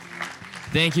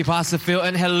Thank you, Pastor Phil.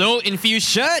 And hello, Infused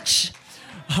Church.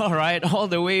 All right, all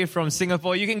the way from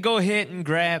Singapore. You can go ahead and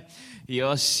grab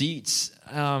your seats.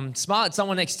 Smile at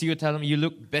someone next to you. Tell them you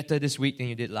look better this week than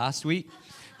you did last week.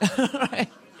 All right.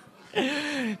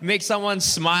 Make someone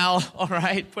smile. All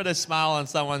right. Put a smile on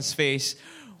someone's face.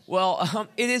 Well,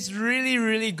 it is really,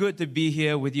 really good to be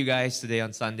here with you guys today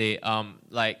on Sunday.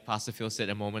 Like Pastor Phil said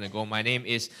a moment ago, my name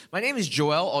is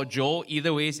Joel or Joel.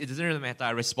 Either ways, it doesn't really matter. I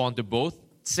respond to both.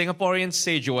 Singaporeans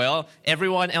say Joel.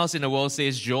 Everyone else in the world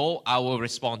says Joel. I will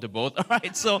respond to both. All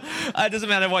right. So it doesn't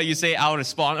matter what you say. I'll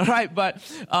respond. All right. But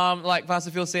like Pastor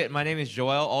Phil said, my name is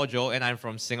Joel or Joel, and I'm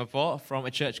from Singapore, from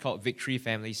a church called Victory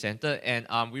Family Center. And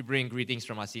we bring greetings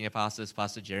from our senior pastors,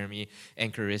 Pastor Jeremy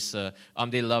and Carissa.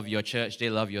 They love your church. They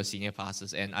love your senior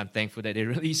pastors, and I'm thankful that they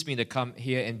released me to come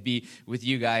here and be with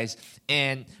you guys.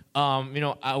 And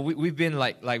we've been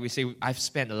like we say, I've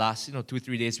spent the last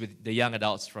 2-3 days with the young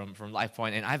adults from Life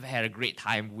Point, and I've had a great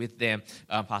time with them.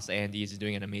 Pastor Andy is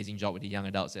doing an amazing job with the young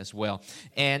adults as well.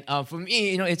 And for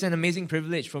me, it's an amazing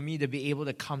privilege for me to be able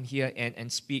to come here and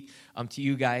speak to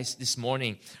you guys this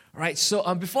morning. All right,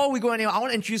 so before we go anywhere, I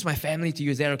want to introduce my family to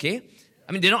you. Is that okay?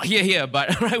 I mean, they're not here,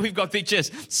 but right, we've got pictures.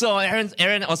 So Aaron,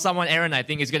 I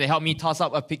think, is going to help me toss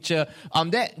up a picture.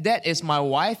 That is my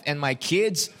wife and my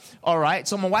kids. All right,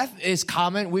 so my wife is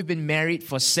Carmen. We've been married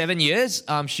for 7 years.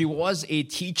 She was a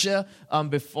teacher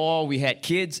before we had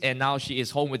kids, and now she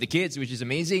is home with the kids, which is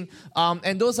amazing.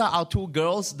 And those are our two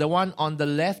girls. The one on the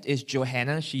left is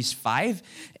Johanna. She's 5.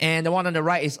 And the one on the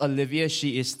right is Olivia.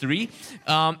 She is 3.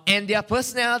 And their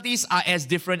personalities are as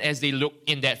different as they look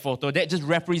in that photo. That just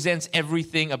represents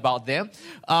everything about them.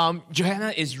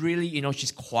 Johanna is really,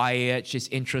 she's quiet. She's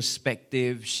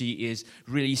introspective. She is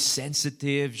really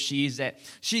sensitive. She's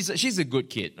a good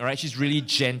kid, all right? She's really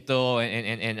gentle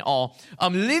and all.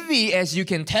 Livy, as you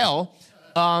can tell,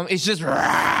 is just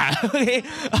okay?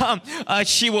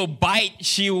 She will bite,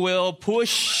 she will push,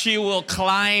 she will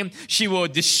climb, she will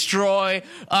destroy.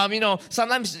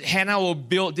 Sometimes Hannah will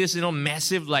build this,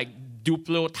 massive like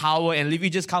Duplo tower, and Livy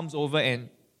just comes over and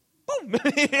boom.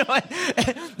 I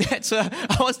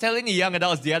was telling the young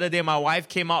adults the other day, my wife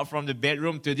came out from the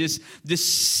bedroom to this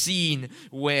scene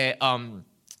where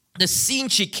the scene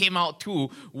she came out to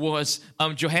was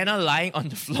Johanna lying on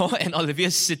the floor and Olivia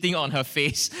sitting on her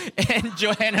face, and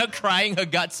Johanna crying her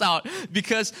guts out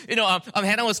because,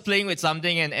 Hannah was playing with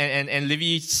something and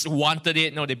Livy wanted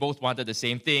it. No, they both wanted the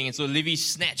same thing. And so Livy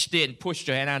snatched it and pushed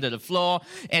Johanna under the floor.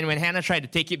 And when Hannah tried to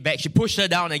take it back, she pushed her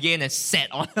down again and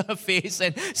sat on her face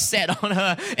and sat on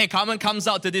her. And Carmen comes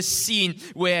out to this scene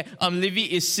where Livy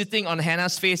is sitting on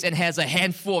Hannah's face and has a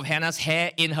handful of Hannah's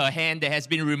hair in her hand that has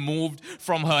been removed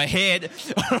from her head,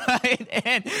 all right?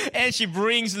 And she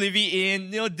brings Livy in,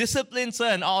 disciplines her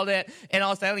and all that. And I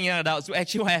was telling young adults, so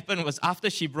actually what happened was after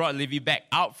she brought Livy back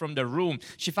out from the room,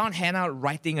 she found Hannah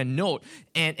writing a note.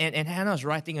 And Hannah was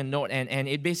writing a note, and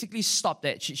it basically stopped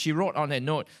that. She wrote on that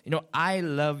note, I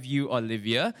love you,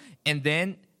 Olivia. And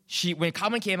then when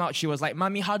Carmen came out, she was like,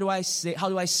 Mommy, how do I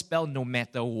spell no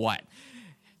matter what?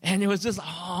 And it was just,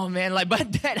 oh man,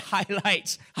 but that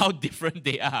highlights how different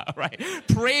they are, right?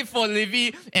 Pray for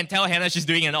Livy and tell Hannah she's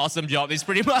doing an awesome job. It's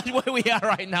pretty much where we are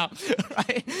right now,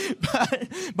 right?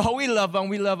 But we love them.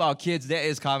 We love our kids. There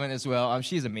is Carmen as well.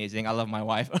 She's amazing. I love my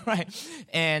wife, right?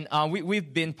 And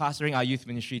we've been pastoring our youth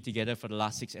ministry together for the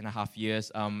last 6.5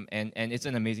 years. And it's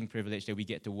an amazing privilege that we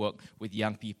get to work with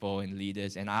young people and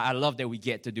leaders. And I love that we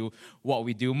get to do what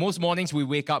we do. Most mornings we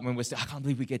wake up and we're still, I can't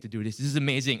believe we get to do this. This is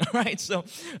amazing, right? So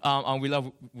we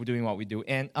love doing what we do.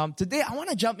 And today I want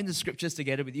to jump into scriptures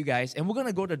together with you guys, and we're going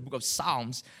to go to the book of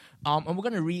Psalms, and we're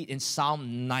going to read in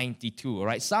Psalm 92, all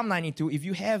right? Psalm 92, if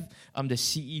you have the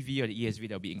CEV or the ESV,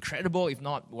 that'll be incredible. If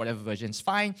not, whatever version is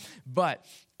fine. But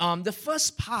the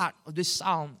first part of this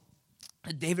psalm,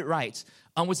 David writes,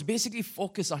 was basically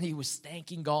focused on, he was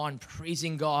thanking God,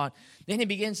 praising God. Then he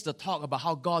begins to talk about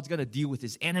how God's going to deal with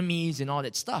his enemies and all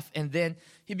that stuff. And then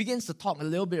he begins to talk a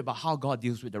little bit about how God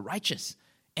deals with the righteous.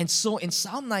 And so in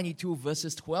Psalm 92,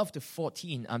 verses 12 to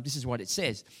 14, this is what it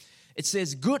says. It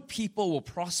says, good people will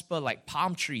prosper like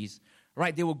palm trees,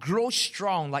 right? They will grow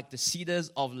strong like the cedars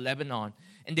of Lebanon,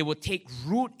 and they will take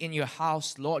root in your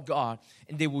house, Lord God,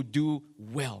 and they will do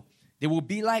well. They will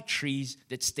be like trees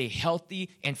that stay healthy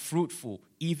and fruitful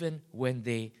even when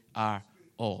they are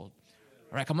old.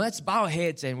 All right, come on, let's bow our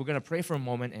heads and we're going to pray for a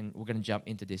moment and we're going to jump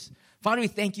into this. Father, we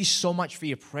thank you so much for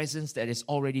your presence that is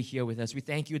already here with us. We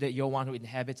thank you that you're one who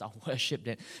inhabits our worship,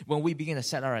 that when we begin to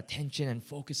set our attention and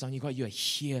focus on you, God, you're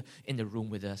here in the room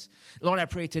with us. Lord, I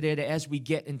pray today that as we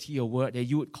get into your word, that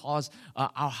you would cause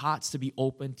our hearts to be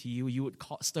open to you. You would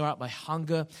stir up a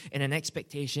hunger and an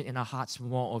expectation in our hearts for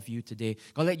more of you today.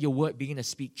 God, let your word begin to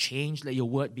speak change. Let your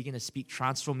word begin to speak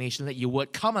transformation. Let your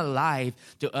word come alive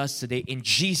to us today. In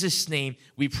Jesus' name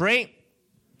we pray.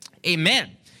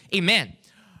 Amen. Amen.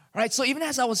 All right, so even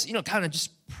as I was, kind of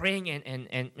just praying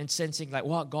and sensing like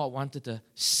what God wanted to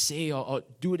say or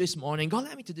do this morning, God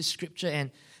led me to this scripture,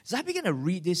 and as I began to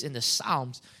read this in the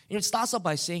Psalms, it starts off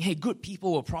by saying, hey, good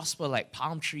people will prosper like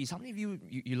palm trees. How many of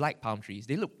you like palm trees?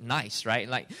 They look nice, right?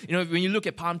 Like, when you look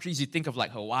at palm trees, you think of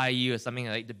like Hawaii or something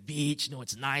like the beach.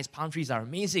 It's nice. Palm trees are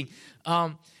amazing.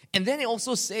 And then it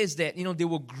also says that, they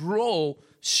will grow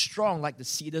strong like the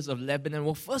cedars of Lebanon.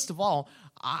 Well, first of all,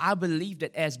 I believe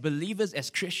that as believers, as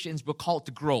Christians, we're called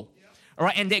to grow. All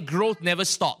right, and that growth never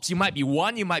stops. You might be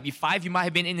 1, you might be 5, you might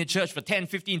have been in the church for 10,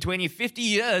 15, 20, 50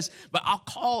 years, but our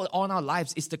call on our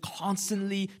lives is to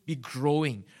constantly be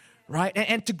growing. Right?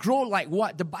 And to grow like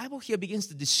what? The Bible here begins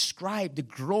to describe the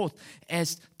growth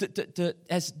as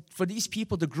for these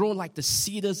people to grow like the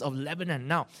cedars of Lebanon.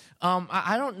 Now,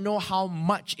 I don't know how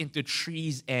much into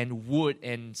trees and wood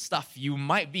and stuff you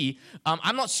might be.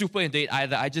 I'm not super into it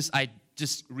either. I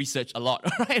just research a lot,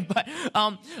 right?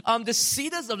 But the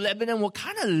cedars of Lebanon were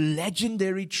kind of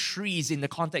legendary trees in the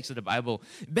context of the Bible.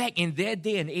 Back in their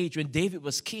day and age when David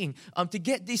was king, to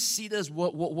get these cedars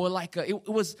were like,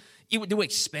 they were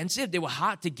expensive, they were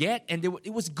hard to get, and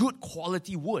it was good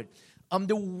quality wood.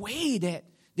 The way that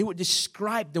they would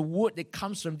describe the wood that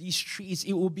comes from these trees,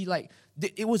 it would be like,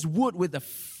 it was wood with a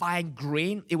fine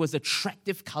grain. It was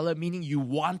attractive color, meaning you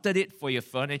wanted it for your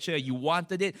furniture. You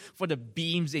wanted it for the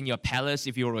beams in your palace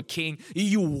if you were a king.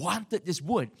 You wanted this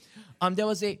wood. There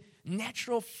was a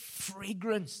natural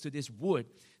fragrance to this wood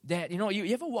that,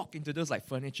 you ever walk into those like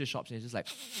furniture shops and it's just like,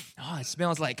 it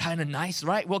smells like kind of nice,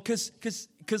 right? Well,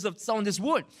 because of some of this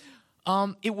wood.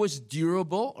 It was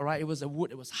durable, all right? It was a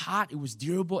wood, it was hard, it was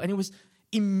durable, and it was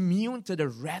immune to the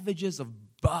ravages of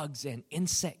bugs and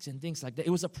insects and things like that.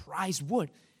 It was a prized wood.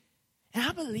 And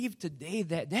I believe today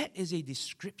that is a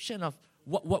description of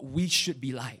what we should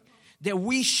be like. That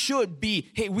we should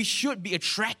be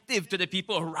attractive to the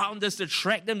people around us, to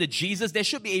attract them to Jesus. There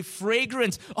should be a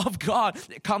fragrance of God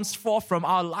that comes forth from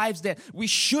our lives, that we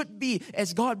should be,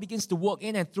 as God begins to work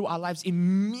in and through our lives,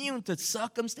 immune to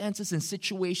circumstances and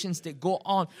situations that go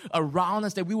on around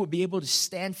us, that we would be able to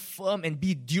stand firm and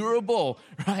be durable,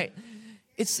 right?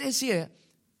 It says here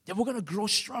that we're going to grow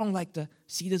strong like the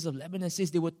cedars of Lebanon. It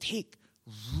says they will take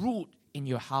root in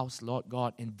your house, Lord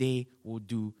God, and they will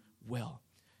do well.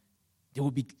 They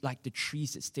will be like the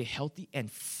trees that stay healthy and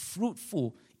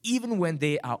fruitful even when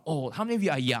they are old. How many of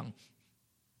you are young?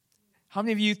 How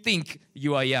many of you think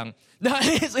you are young?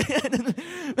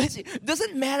 It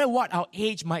doesn't matter what our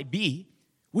age might be.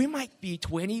 We might be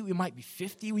 20, we might be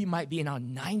 50, we might be in our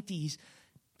 90s.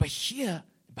 But here,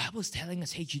 the Bible is telling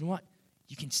us, hey, you know what?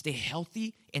 You can stay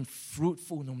healthy and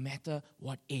fruitful no matter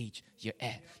what age you're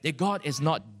at. That God is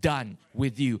not done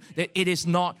with you. That it is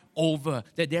not over.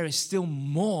 That there is still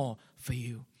more for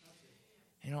you.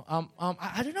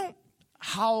 I don't know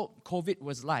how COVID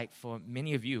was like for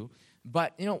many of you,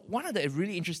 but one of the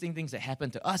really interesting things that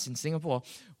happened to us in Singapore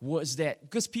was that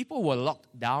because people were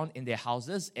locked down in their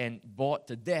houses and bored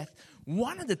to death,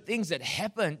 one of the things that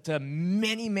happened to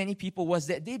many, many people was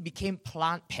that they became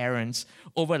plant parents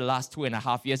over the last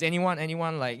 2.5 years.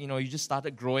 Anyone like, you just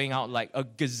started growing out like a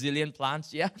gazillion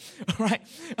plants, yeah? Right?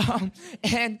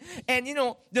 And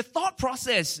the thought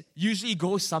process usually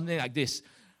goes something like this.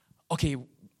 Okay,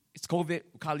 it's COVID,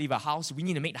 we can't leave our house. We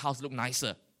need to make the house look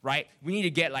nicer, right? We need to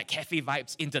get like cafe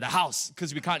vibes into the house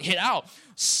because we can't hit out.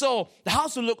 So the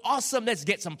house will look awesome. Let's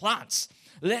get some plants.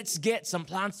 Let's get some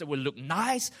plants that will look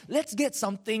nice. Let's get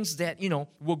some things that,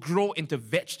 will grow into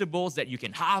vegetables that you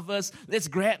can harvest. Let's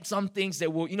grab some things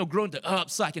that will, grow into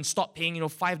herbs so I can stop paying,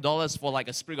 $5 for like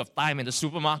a sprig of thyme in the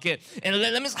supermarket. And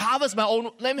let me harvest my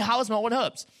own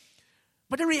herbs.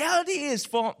 But the reality is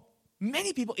for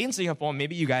many people in Singapore,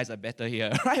 maybe you guys are better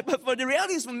here, right? But for the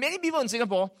reality is for many people in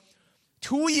Singapore,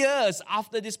 2 years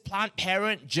after this plant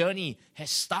parent journey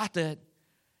has started,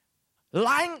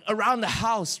 lying around the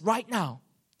house right now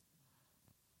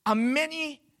are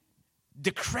many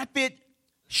decrepit,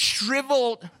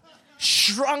 shriveled,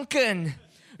 shrunken,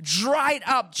 dried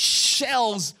up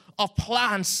shells of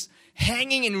plants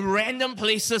hanging in random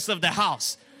places of the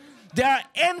house. There are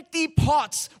empty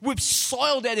pots with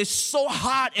soil that is so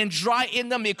hard and dry in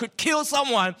them it could kill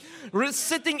someone,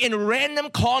 sitting in random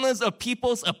corners of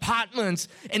people's apartments,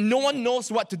 and no one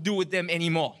knows what to do with them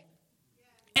anymore.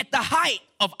 At the height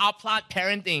of our plant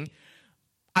parenting,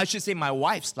 I should say my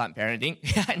wife's plant parenting, it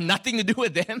had nothing to do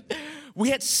with them. We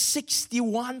had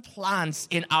 61 plants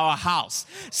in our house.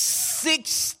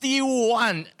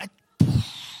 61.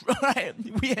 Right?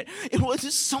 It was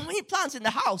just so many plants in the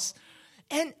house.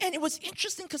 And it was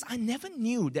interesting because I never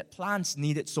knew that plants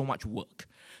needed so much work.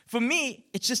 For me,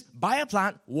 it's just buy a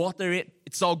plant, water it,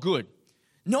 it's all good.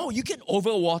 No, you can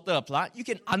overwater a plant. You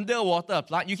can underwater a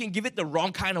plant. You can give it the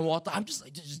wrong kind of water. I'm just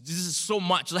like, this is so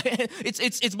much. Like,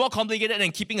 it's more complicated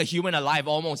than keeping a human alive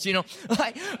almost, you know.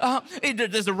 Like,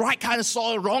 there's the right kind of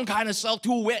soil, wrong kind of soil,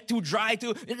 too wet, too dry,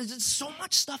 there's so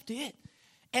much stuff to it.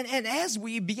 And as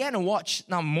we began to watch,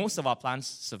 now most of our plants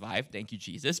survived, thank you,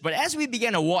 Jesus. But as we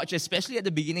began to watch, especially at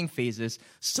the beginning phases,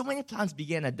 so many plants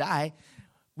began to die.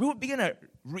 We would begin to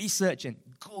research and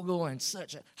Google and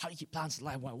search how to keep plants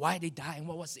alive, why are they dying,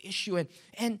 what was the issue.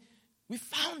 And we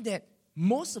found that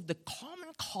most of the common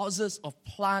causes of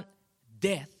plant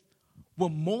death were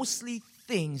mostly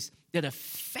things that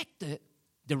affected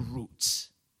the roots.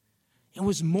 It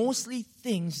was mostly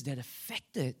things that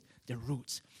affected the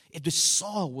roots. If the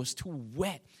soil was too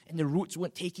wet and the roots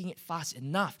weren't taking it fast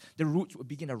enough, the roots would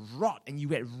begin to rot, and you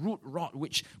had root rot,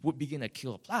 which would begin to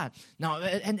kill a plant. Now,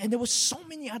 and there were so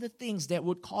many other things that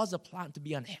would cause a plant to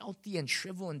be unhealthy and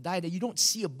shrivel and die that you don't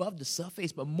see above the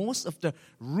surface, but most of the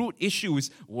root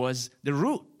issues was the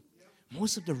root.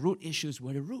 Most of the root issues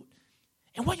were the root.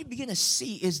 And what you begin to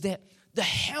see is that the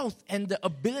health and the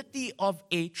ability of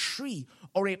a tree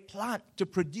or a plant to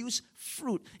produce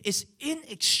fruit is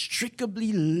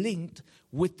inextricably linked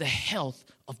with the health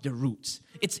of the roots.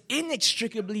 It's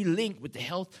inextricably linked with the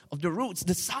health of the roots.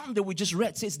 The psalm that we just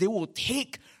read says they will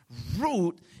take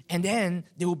root and then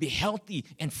they will be healthy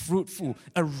and fruitful.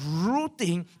 A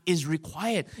rooting is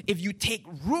required. If you take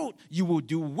root, you will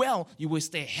do well, you will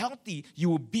stay healthy, you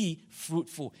will be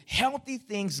fruitful. Healthy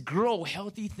things grow,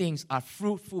 healthy things are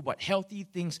fruitful, but healthy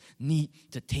things need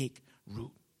to take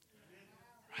root.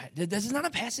 Right? There's another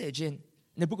passage in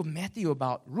the book of Matthew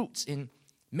about roots. In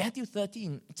Matthew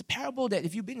 13, it's a parable that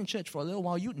if you've been in church for a little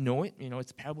while, you'd know it. You know,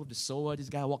 it's a parable of the sower. This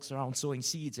guy walks around sowing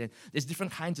seeds, and there's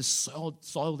different kinds of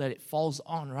soil that it falls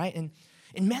on, right? And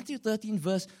in Matthew 13,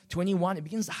 verse 21, it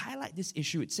begins to highlight this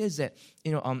issue. It says that,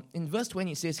 in verse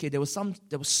 20, it says here, there was some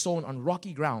that was sown on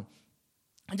rocky ground.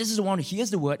 And this is the one who hears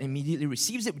the word and immediately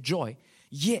receives it with joy,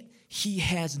 yet he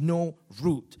has no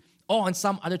root. Or in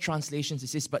some other translations, it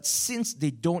says, but since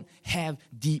they don't have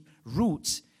deep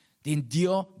roots, they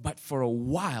endure but for a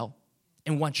while,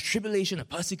 and once tribulation or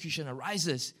persecution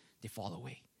arises, they fall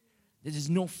away. There is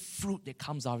no fruit that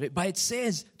comes out of it. But it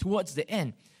says towards the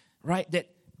end, right, that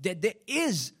there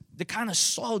is the kind of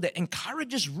soil that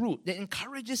encourages root, that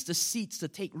encourages the seeds to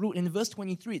take root. In verse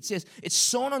 23, it says, it's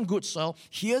sown on good soil,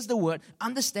 hears the word,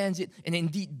 understands it, and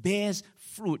indeed bears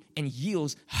fruit and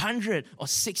yields 100 or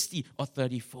 60 or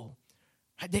 30-fold.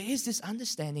 Right? There is this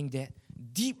understanding that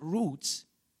deep roots,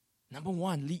 number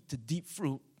one, lead to deep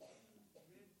fruit.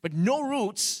 But no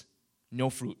roots, no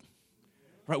fruit.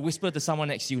 Right? Whisper to someone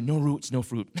next to you, no roots, no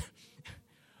fruit.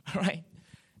 All right?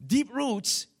 Deep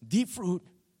roots, deep fruit,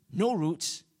 no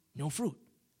roots, no fruit.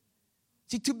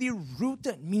 See, to be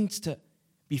rooted means to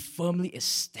be firmly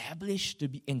established, to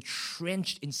be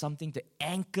entrenched in something, to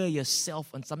anchor yourself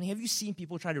on something. Have you seen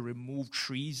people try to remove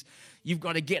trees? You've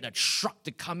got to get a truck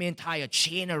to come in, tie a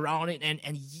chain around it,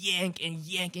 and yank and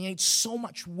yank. And it's so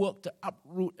much work to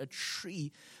uproot a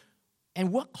tree.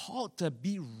 And we're called to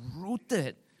be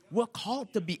rooted. We're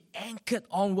called to be anchored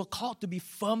on. We're called to be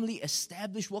firmly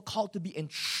established. We're called to be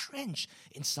entrenched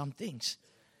in some things.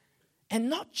 And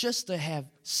not just to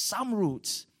have some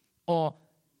roots or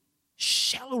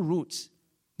shallow roots,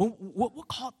 but we're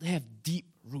called to have deep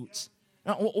roots.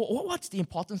 Now, what's the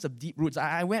importance of deep roots?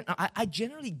 I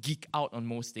generally geek out on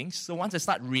most things. So once I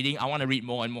start reading, I want to read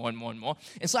more and more and more and more.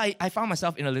 And so I found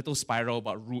myself in a little spiral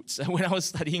about roots when I was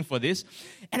studying for this.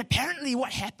 And apparently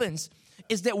what happens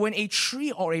is that when a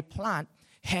tree or a plant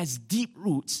has deep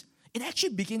roots, it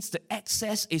actually begins to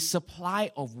access a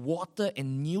supply of water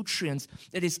and nutrients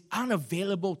that is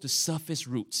unavailable to surface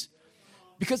roots.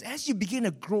 Because as you begin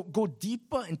to go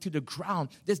deeper into the ground,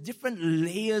 there's different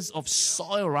layers of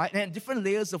soil, right? And different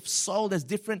layers of soil, there's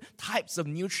different types of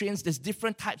nutrients, there's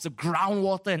different types of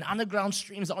groundwater and underground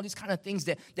streams, all these kind of things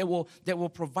that will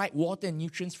provide water and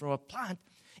nutrients for a plant.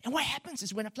 And what happens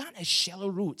is when a plant has shallow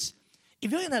roots,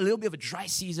 if you're in a little bit of a dry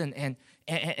season and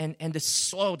the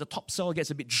soil, the topsoil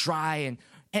gets a bit dry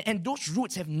And those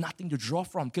roots have nothing to draw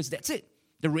from because that's it.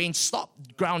 The rain stopped,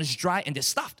 the ground is dry, and they're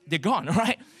stuffed. They're gone, all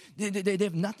right? They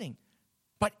have nothing.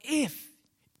 But if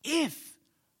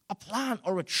a plant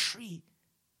or a tree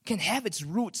can have its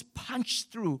roots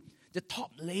punched through the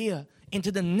top layer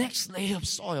into the next layer of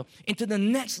soil, into the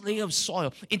next layer of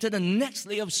soil, into the next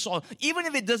layer of soil, even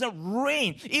if it doesn't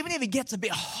rain, even if it gets a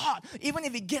bit hot, even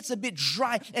if it gets a bit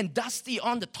dry and dusty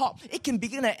on the top, it can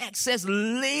begin to access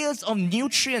layers of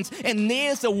nutrients and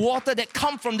layers of water that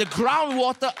come from the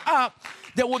groundwater up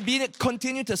that would be to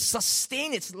continue to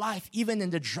sustain its life even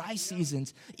in the dry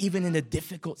seasons, even in the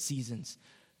difficult seasons.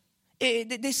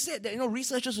 They said that,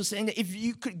 researchers were saying that if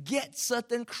you could get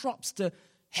certain crops to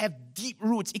have deep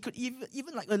roots, it could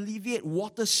even like alleviate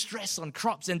water stress on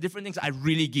crops and different things. I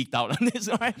really geeked out on this,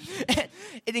 all right? And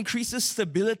it increases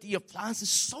stability of plants. There's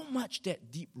so much that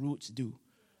deep roots do.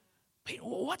 But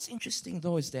what's interesting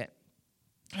though is that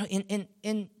in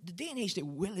the day and age that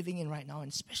we're living in right now,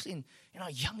 and especially in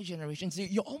our younger generations,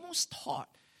 you're almost taught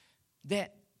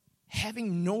that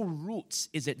having no roots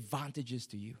is advantageous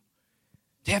to you.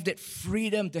 To have that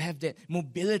freedom, to have that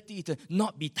mobility, to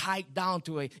not be tied down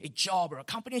to a job or a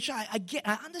company. Sure,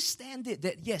 I understand it,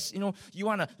 that yes, you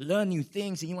want to learn new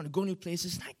things and you want to go new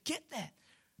places, and I get that.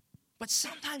 But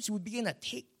sometimes we begin to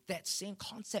take that same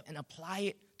concept and apply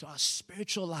it to our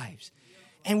spiritual lives.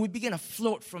 And we begin to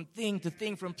float from thing to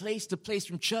thing, from place to place,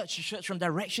 from church to church, from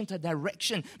direction to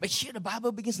direction. But here the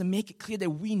Bible begins to make it clear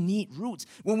that we need roots.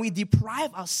 When we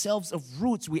deprive ourselves of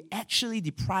roots, we actually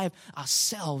deprive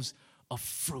ourselves of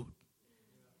fruit.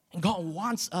 And God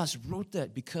wants us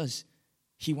rooted because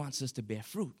He wants us to bear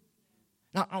fruit.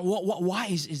 Now, why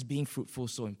is being fruitful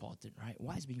so important, right?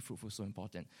 Why is being fruitful so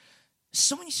important?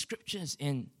 So many scriptures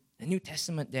in the New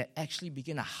Testament that actually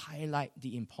begin to highlight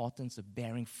the importance of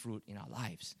bearing fruit in our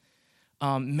lives.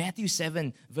 Matthew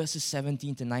 7, verses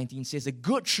 17 to 19 says, a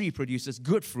good tree produces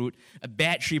good fruit, a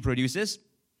bad tree produces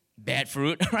bad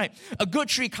fruit, right? A good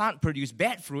tree can't produce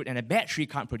bad fruit, and a bad tree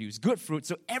can't produce good fruit.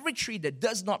 So every tree that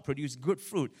does not produce good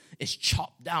fruit is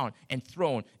chopped down and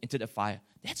thrown into the fire.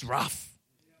 That's rough.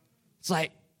 It's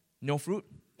like, no fruit,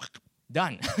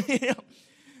 done.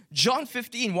 John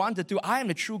 15, 1-2, I am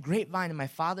the true grapevine and my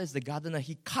Father is the gardener.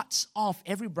 He cuts off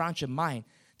every branch of mine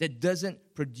that doesn't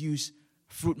produce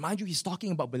fruit. Mind you, he's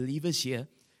talking about believers here,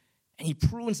 and he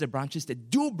prunes the branches that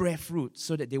do bear fruit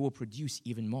so that they will produce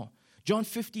even more. John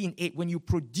 15, 8, when you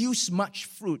produce much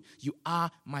fruit, you are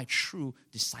my true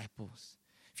disciples.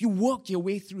 If you work your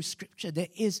way through Scripture, there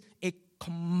is a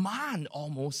command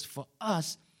almost for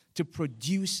us to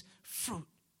produce fruit.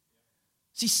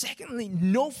 See, secondly,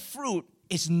 no fruit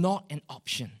is not an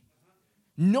option.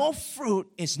 No fruit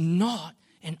is not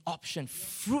an option.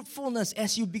 Fruitfulness,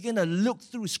 as you begin to look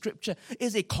through Scripture,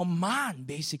 is a command,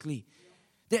 basically.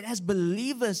 That as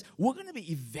believers, we're going to be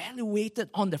evaluated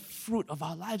on the fruit of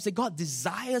our lives. That God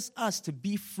desires us to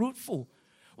be fruitful.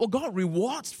 Well, God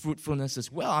rewards fruitfulness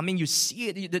as well. I mean, you see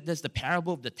it. There's the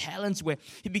parable of the talents where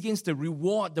He begins to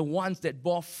reward the ones that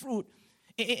bore fruit.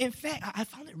 In fact, I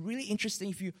found it really interesting.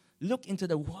 If you look into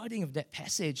the wording of that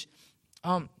passage,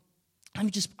 I'll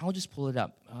just pull it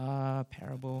up.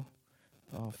 Parable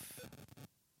of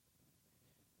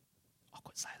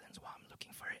awkward silence while I'm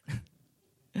looking for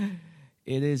it.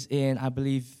 It is in, I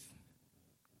believe,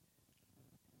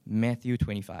 Matthew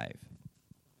 25.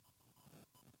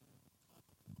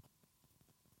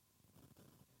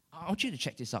 I want you to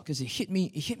check this out because it hit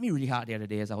me really hard the other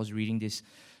day as I was reading this.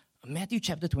 Matthew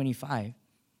chapter 25,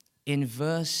 in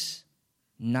verse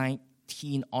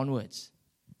 19 onwards,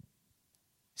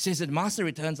 says that the master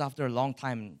returns after a long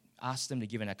time and asks them to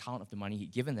give an account of the money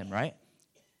he'd given them, right?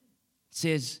 It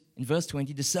says in verse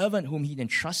 20, the servant whom he'd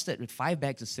entrusted with 5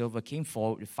 bags of silver came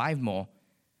forward with 5 more.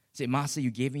 Said, Master, you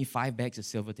gave me 5 bags of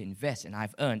silver to invest, and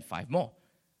I've earned 5 more.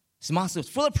 So master was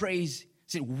full of praise.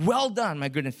 Said, well done, my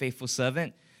good and faithful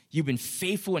servant. You've been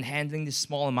faithful in handling this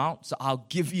small amount, so I'll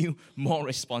give you more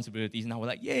responsibilities. And I was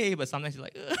like, yay, but sometimes you're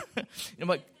like,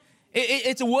 but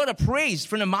it's a word of praise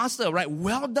from the master, right?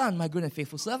 Well done, my good and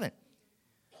faithful servant.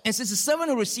 And since the servant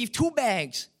who received 2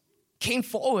 bags came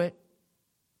forward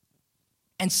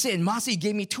and said, Master, you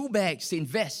gave me 2 bags to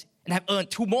invest, and I've earned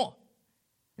 2 more.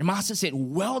 The master said,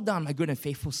 well done, my good and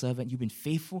faithful servant. You've been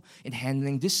faithful in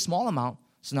handling this small amount,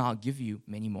 so now I'll give you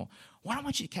many more. What I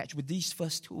want you to catch with these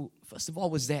first 2, first of all,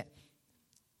 was that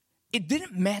it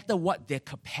didn't matter what their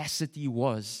capacity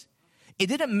was. It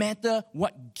didn't matter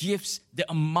what gifts, the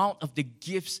amount of the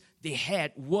gifts they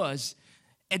had was.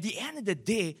 At the end of the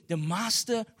day, the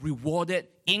master rewarded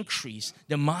increase.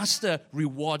 The master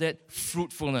rewarded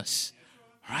fruitfulness,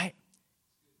 right?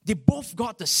 they both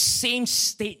got the same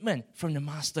statement from the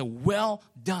master. Well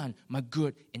done, my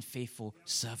good and faithful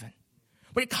servant.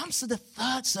 But it comes to the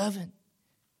third servant.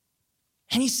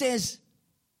 And he says,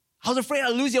 I was afraid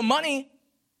I'd lose your money,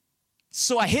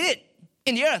 so I hid it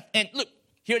in the earth. And look,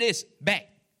 here it is, back.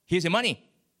 Here's your money.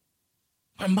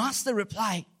 My master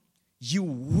replied, you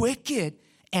wicked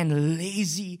and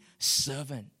lazy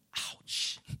servant.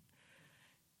 Ouch.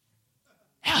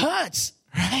 It hurts,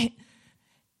 right?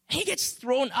 He gets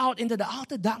thrown out into the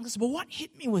outer darkness. But what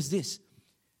hit me was this.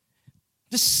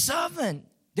 The servant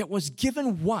that was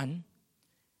given one,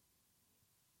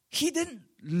 he didn't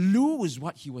lose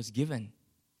what he was given.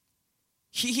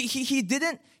 He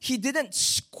didn't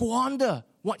squander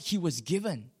what he was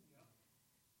given.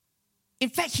 In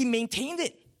fact, he maintained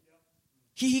it.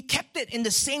 He kept it in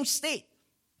the same state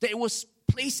that it was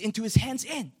placed into his hands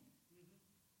in.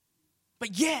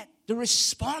 But yet, the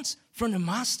response from the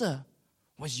master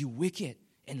was, you wicked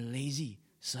and lazy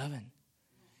servant.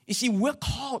 You see, we're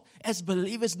called as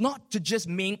believers not to just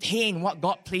maintain what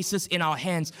God places in our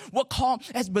hands. We're called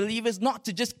as believers not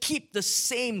to just keep the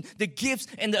gifts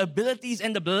and the abilities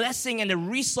and the blessing and the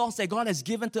resource that God has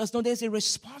given to us. No, there's a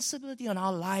responsibility on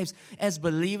our lives as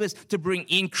believers to bring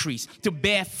increase, to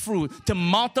bear fruit, to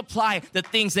multiply the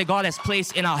things that God has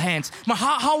placed in our hands. But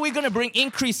how are we going to bring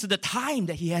increase to the time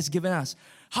that He has given us?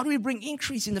 How do we bring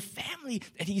increase in the family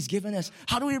that He's given us?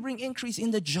 How do we bring increase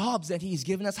in the jobs that He's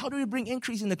given us? How do we bring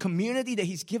increase in the community that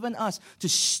He's given us to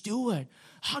steward?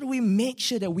 How do we make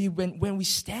sure that when we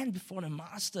stand before the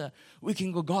Master, we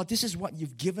can go, God, this is what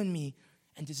you've given me,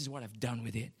 and this is what I've done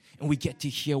with it. And we get to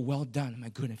hear, well done, my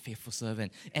good and faithful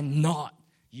servant, and not,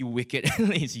 you wicked and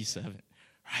lazy servant,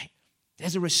 right?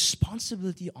 There's a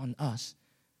responsibility on us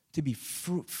to be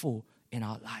fruitful in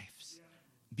our lives.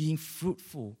 Being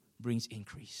fruitful brings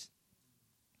increase.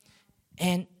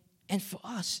 And for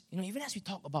us, even as we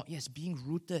talk about, yes, being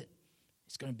rooted,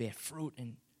 it's going to bear fruit.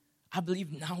 And I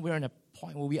believe now we're in a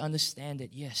point where we understand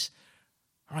that, yes,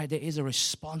 all right, there is a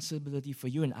responsibility for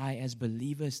you and I as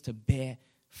believers to bear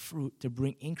fruit, to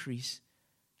bring increase.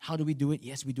 How do we do it?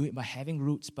 Yes, we do it by having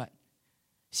roots. But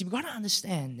see, we've got to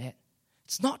understand that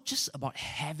it's not just about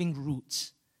having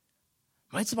roots,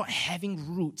 but it's about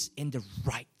having roots in the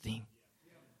right thing.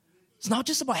 It's not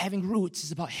just about having roots,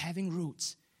 it's about having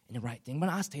roots in the right thing. I'm going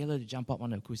to ask Taylor to jump up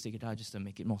on the acoustic guitar just to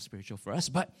make it more spiritual for us.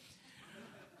 But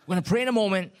we're going to pray in a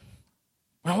moment.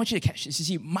 And I want you to catch this. You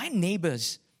see, my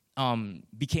neighbors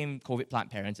became COVID plant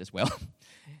parents as well,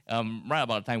 right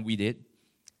about the time we did.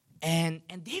 And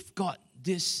they've got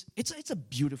this, it's a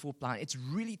beautiful plant. It's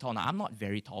really tall. Now, I'm not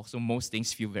very tall, so most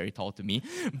things feel very tall to me.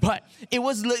 But it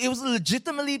was a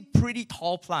legitimately pretty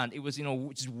tall plant. It was,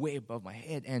 which is way above my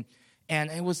head. And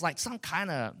it was like some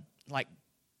kind of like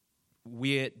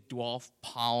weird dwarf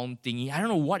palm thingy. I don't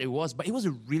know what it was, but it was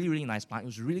a really, really nice plant. It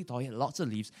was really tall. It had lots of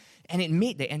leaves. And it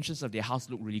made the entrance of their house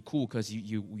look really cool because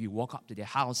you walk up to their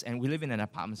house, and we live in an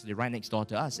apartment, so they're right next door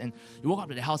to us. And you walk up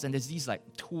to their house, and there's these like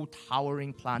two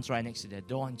towering plants right next to their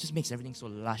door, and it just makes everything so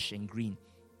lush and green.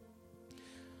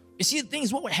 You see, the thing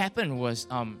is, what would happen was,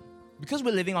 because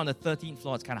we're living on the 13th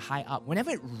floor, it's kind of high up,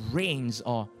 whenever it rains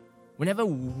or whenever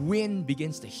wind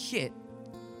begins to hit,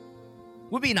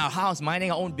 we'd be in our house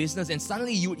minding our own business, and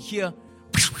suddenly you would hear,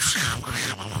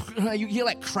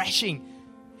 like crashing.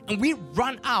 And we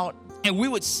run out, and we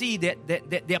would see that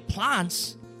their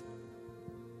plants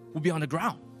would be on the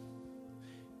ground.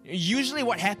 Usually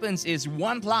what happens is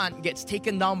one plant gets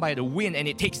taken down by the wind, and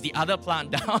it takes the other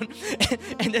plant down.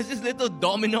 and there's this little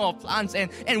domino of plants.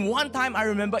 And one time I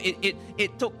remember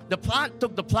it took the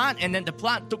plant, and then the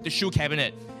plant took the shoe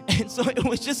cabinet. And so it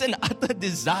was just an utter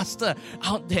disaster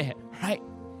out there, right?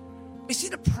 You see,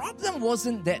 the problem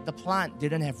wasn't that the plant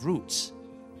didn't have roots.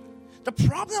 The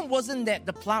problem wasn't that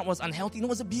the plant was unhealthy. It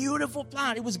was a beautiful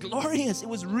plant. It was glorious. It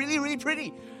was really, really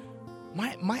pretty.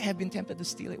 Might have been tempted to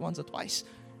steal it once or twice.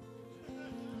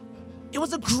 It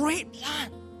was a great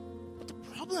plant. But the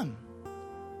problem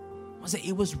was that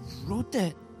it was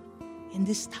rooted in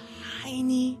this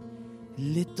tiny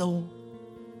little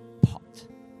pot.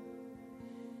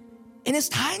 In this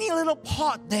tiny little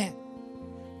pot that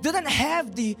didn't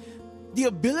have the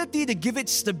ability to give it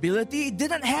stability,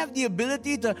 didn't have the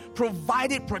ability to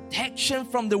provide it protection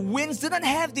from the winds, didn't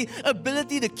have the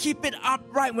ability to keep it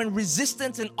upright when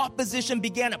resistance and opposition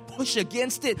began to push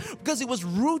against it, because it was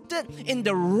rooted in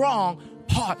the wrong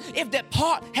pot. If that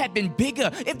pot had been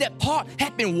bigger, if that pot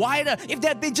had been wider, if there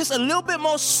had been just a little bit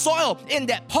more soil in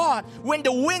that pot, when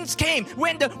the winds came,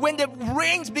 when the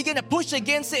rains began to push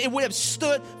against it, it would have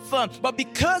stood firm. But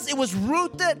because it was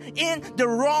rooted in the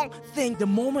wrong thing, the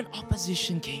moment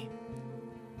opposition came,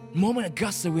 the moment a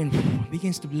gust of wind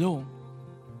begins to blow,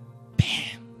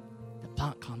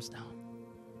 comes down.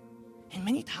 And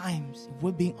many times, if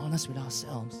we're being honest with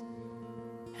ourselves,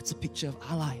 that's a picture of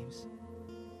our lives.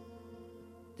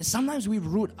 That sometimes we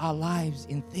root our lives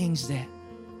in things that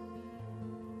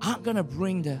aren't going to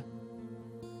bring the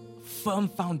firm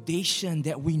foundation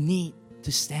that we need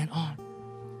to stand on.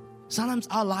 Sometimes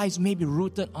our lives may be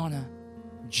rooted on a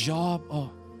job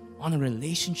or on a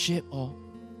relationship or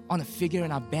on a figure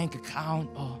in our bank account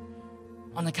or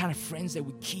on the kind of friends that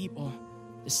we keep or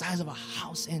the size of our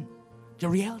house. And the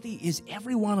reality is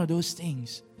every one of those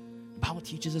things, the Bible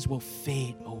teaches us, will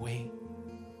fade away.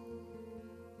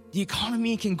 The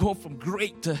economy can go from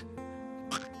great to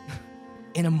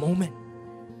in a moment.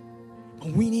 But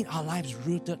we need our lives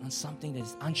rooted on something that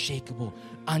is unshakable,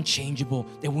 unchangeable,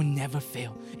 that will never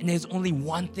fail. And there's only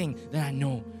one thing that I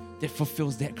know that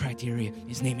fulfills that criteria.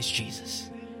 His name is Jesus.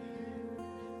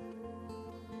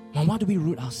 Now, what do we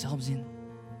root ourselves in?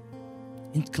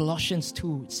 In Colossians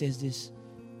 2, it says this: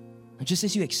 and just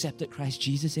as you accepted Christ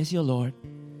Jesus as your Lord,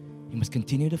 you must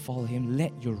continue to follow Him.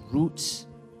 Let your roots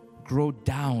grow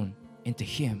down into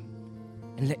Him,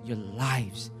 and let your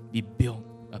lives be built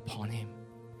upon Him.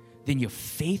 Then your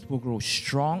faith will grow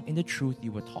strong in the truth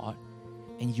you were taught,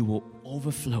 and you will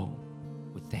overflow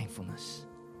with thankfulness.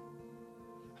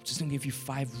 I'm just going to give you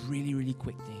 5 really, really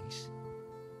quick things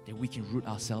that we can root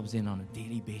ourselves in on a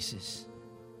daily basis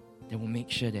that will make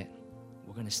sure that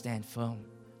we're going to stand firm,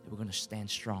 that we're going to stand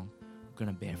strong, we're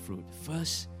going to bear fruit.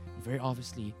 First, very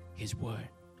obviously, His Word.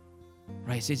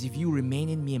 Right? It says, if you remain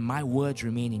in me and my words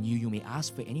remain in you, you may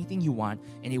ask for anything you want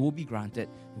and it will be granted.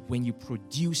 When you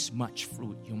produce much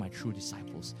fruit, you're my true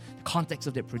disciples. The context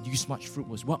of that produce much fruit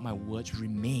was what my words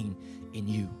remain in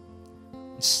you.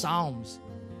 In Psalms,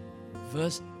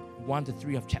 verse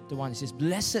 1-3 of chapter 1, it says,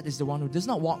 blessed is the one who does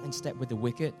not walk in step with the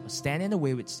wicked, or stand in the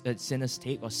way which sinners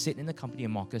take, or sit in the company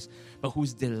of mockers, but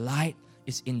whose delight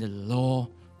is in the law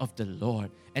of the Lord,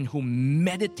 and who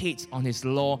meditates on His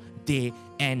law day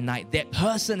and night. That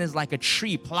person is like a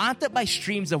tree planted by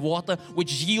streams of water,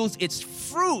 which yields its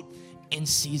fruit in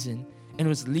season, and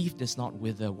whose leaf does not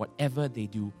wither. Whatever they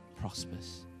do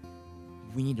prospers.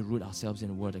 We need to root ourselves in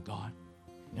the Word of God.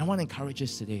 And I want to encourage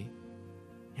us today.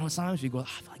 You know, sometimes we go, I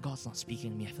feel like God's not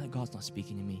speaking to me. I feel like God's not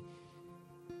speaking to me.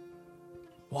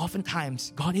 Well,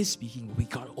 oftentimes, God is speaking, but we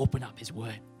got to open up His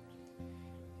Word.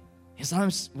 And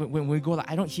sometimes when we go, like,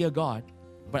 I don't hear God,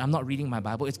 but I'm not reading my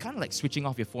Bible, it's kind of like switching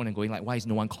off your phone and going like, why is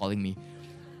no one calling me?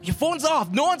 Your phone's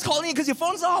off. No one's calling you because your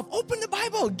phone's off. Open the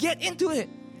Bible. Get into it.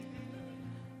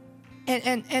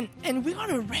 And we got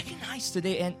to recognize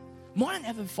today, and more than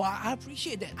ever before, I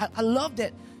appreciate that. I love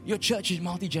that your church is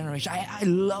multi-generation. I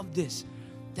love this.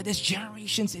 That there's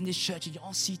generations in this church and you're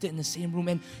all seated in the same room.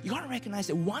 And you got to recognize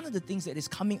that one of the things that is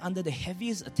coming under the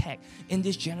heaviest attack in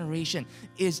this generation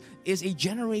is a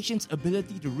generation's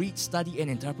ability to read, study,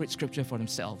 and interpret Scripture for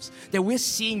themselves. That we're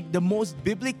seeing the most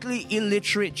biblically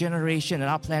illiterate generation that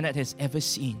our planet has ever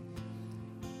seen.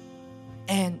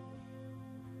 And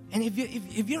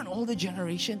if you're an older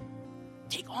generation,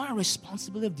 take on a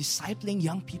responsibility of discipling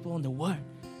young people in the Word.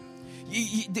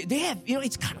 They have,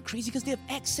 it's kind of crazy because they have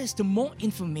access to more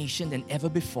information than ever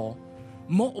before,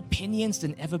 more opinions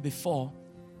than ever before.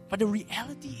 But the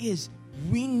reality is,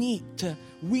 we need to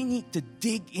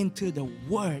dig into the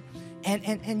Word.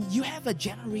 And you have a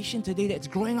generation today that's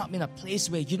growing up in a place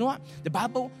where, you know what? The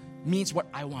Bible means what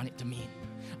I want it to mean.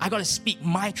 I got to speak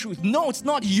my truth. No, it's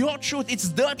not your truth. It's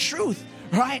the truth,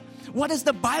 right? What does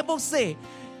the Bible say?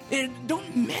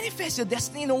 Don't manifest your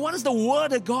destiny. What does the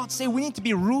Word of God say? We need to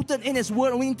be rooted in His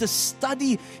Word. We need to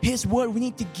study His Word. We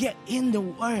need to get in the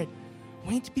Word.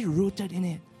 We need to be rooted in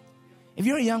it. If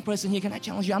you're a young person here, can I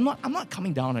challenge you? I'm not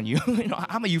coming down on you.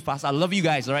 I'm a youth pastor. I love you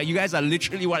guys, all right? You guys are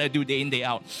literally what I do day in, day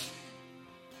out.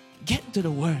 Get into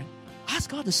the Word. Ask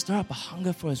God to stir up a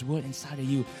hunger for His Word inside of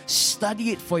you. Study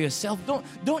it for yourself.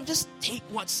 Don't just take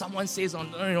what someone says on,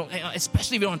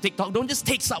 especially if you're on TikTok. Don't just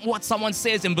take what someone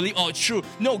says and believe, oh, it's true.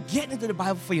 No, get into the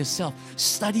Bible for yourself.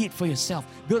 Study it for yourself.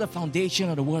 Build a foundation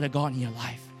of the Word of God in your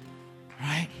life. All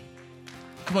right?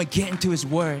 Come on, get into His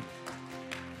Word.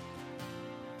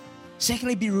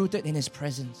 Secondly, be rooted in His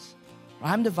presence.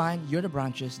 I'm the vine, you're the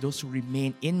branches. Those who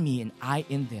remain in me and I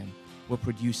in them will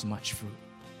produce much fruit.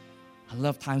 I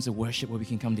love times of worship where we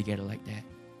can come together like that.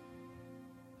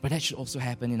 But that should also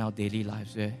happen in our daily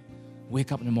lives where we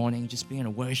wake up in the morning, just being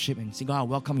in worship and say, God, I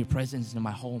welcome your presence into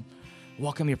my home.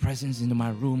 Welcome your presence into my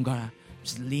room. God, I'm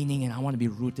just leaning and I want to be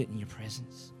rooted in your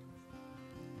presence.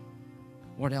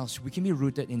 What else? We can be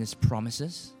rooted in His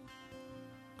promises.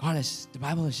 God, the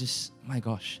Bible is just, my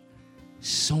gosh,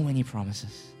 so many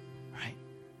promises, right?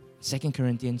 2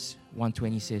 Corinthians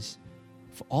 1:20 says,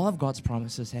 For all of God's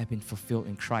promises have been fulfilled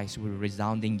in Christ with a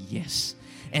resounding yes.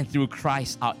 And through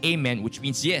Christ, our amen, which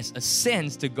means yes,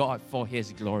 ascends to God for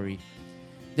His glory.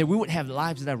 That we would have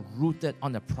lives that are rooted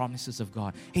on the promises of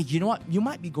God. Hey, you know what? You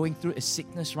might be going through a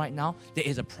sickness right now. There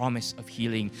is a promise of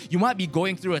healing. You might be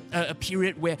going through a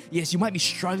period where, yes, you might be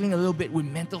struggling a little bit with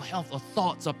mental health or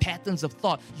thoughts or patterns of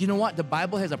thought. You know what? The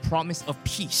Bible has a promise of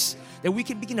peace. That we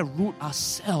can begin to root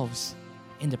ourselves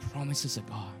in the promises of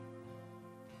God.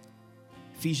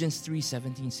 Ephesians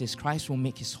 3:17 says, Christ will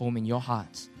make His home in your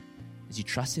hearts. As you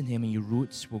trust in Him and your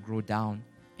roots will grow down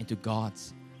into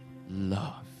God's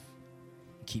love.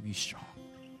 Keep you strong.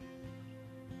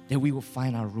 That we will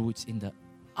find our roots in the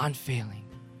unfailing,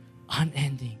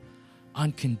 unending,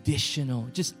 unconditional,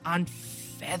 just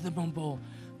unfathomable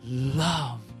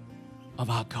love of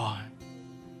our God.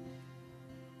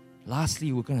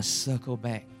 Lastly, we're going to circle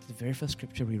back to the very first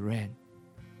scripture we read.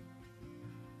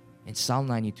 In Psalm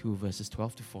 92, verses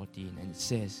 12 to 14, and it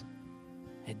says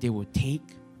that they will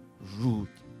take root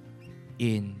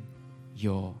in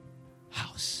your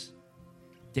house.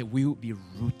 That we will be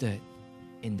rooted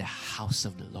in the house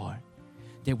of the Lord.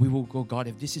 That we will go, God,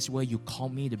 if this is where you call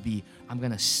me to be, I'm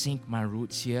going to sink my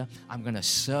roots here. I'm going to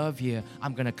serve here.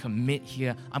 I'm going to commit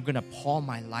here. I'm going to pour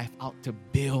my life out to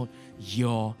build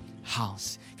your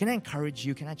house. Can I encourage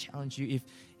you? Can I challenge you?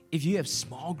 If you have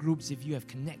small groups, if you have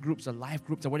connect groups or life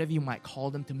groups or whatever you might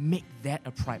call them, to make that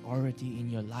a priority in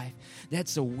your life.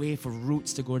 That's a way for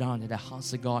roots to go down to the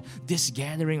house of God. This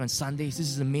gathering on Sundays, this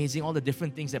is amazing. All the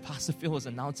different things that Pastor Phil was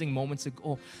announcing moments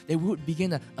ago, that we would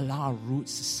begin to allow our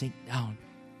roots to sink down,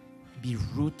 be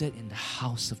rooted in the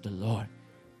house of the Lord,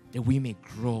 that we may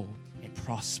grow and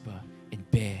prosper and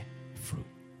bear fruit.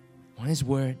 On His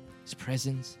word, His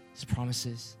presence, His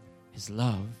promises, His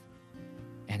love,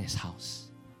 and His house.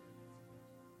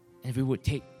 And if we would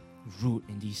take root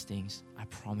in these things, I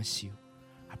promise you,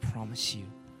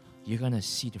 you're going to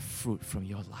see the fruit from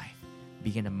your life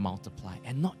begin to multiply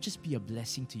and not just be a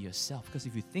blessing to yourself. Because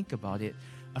if you think about it,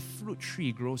 a fruit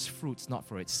tree grows fruits not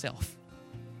for itself.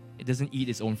 It doesn't eat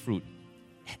its own fruit.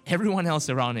 Everyone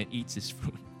else around it eats its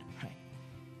fruit, right?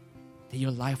 That your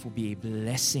life will be a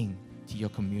blessing to your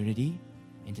community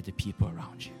and to the people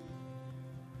around you.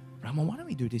 Ramon, why don't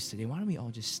we do this today? Why don't we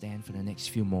all just stand for the next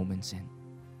few moments and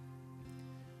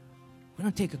we're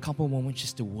going to take a couple moments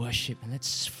just to worship and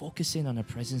let's focus in on the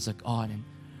presence of God. And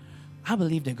I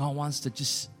believe that God wants to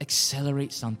just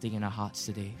accelerate something in our hearts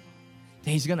today.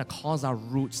 That He's going to cause our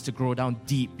roots to grow down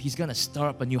deep. He's going to stir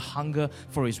up a new hunger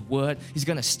for His word. He's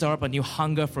going to stir up a new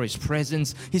hunger for His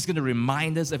presence. He's going to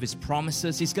remind us of His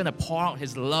promises. He's going to pour out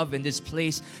His love in this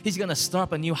place. He's going to stir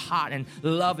up a new heart and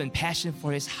love and passion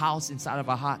for His house inside of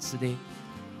our hearts today.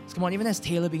 So come on, even as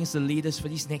Taylor begins to lead us for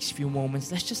these next few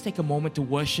moments, let's just take a moment to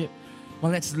worship.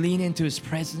 Well, let's lean into His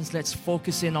presence. Let's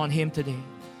focus in on Him today.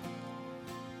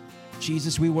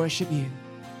 Jesus, we worship You.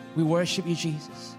 We worship You, Jesus.